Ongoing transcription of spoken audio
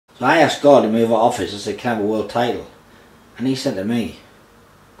So I asked God to move our office. I said, can I have a world title? And he said to me,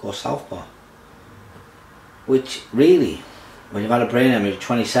 go Southpaw. Which really, when you've had a brain hemorrhage at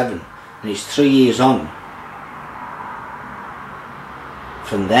 27 and it's 3 years on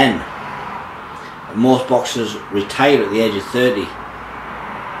from then, and most boxers retire at the age of 30,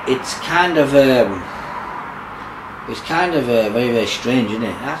 it's kind of very, very strange, isn't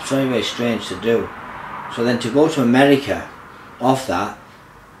it? That's very, very strange to do. So then to go to America off that,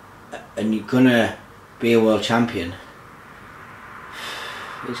 and you're gonna be a world champion,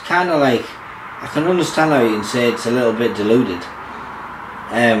 it's kind of like, I can understand how you can say it's a little bit deluded.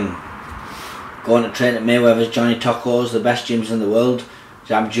 Going to train at Mayweather's, Johnny Tocco's, the best gyms in the world,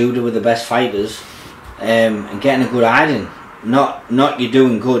 Jab Judah with the best fighters, and getting a good hiding. Not you're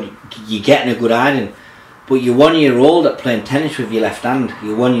doing good, you're getting a good hiding. But you're 1 year old at playing tennis with your left hand.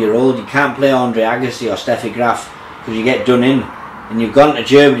 You're 1 year old, you can't play Andre Agassi or Steffi Graf because you get done in. And you've gone to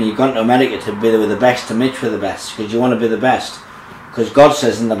Germany, you've gone to America to be with the best, to mix with the best, because you want to be the best. Because God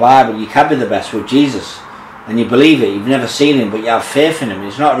says in the Bible you can be the best with Jesus. And you believe it, you've never seen him, but you have faith in him.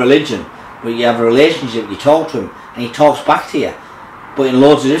 It's not a religion, but you have a relationship, you talk to him, and he talks back to you. But in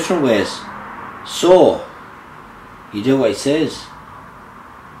loads of different ways. So, you do what he says.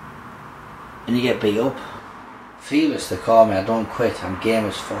 And you get beat up. Fearless, they call me, I don't quit, I'm game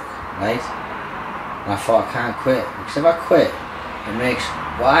as fuck, right? And I thought I can't quit, because if I quit, it makes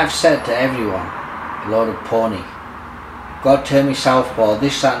what I've said to everyone a load of pony. God turned me southpaw,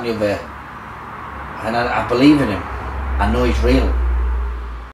 this, that and the other, and I believe in him. I know he's real.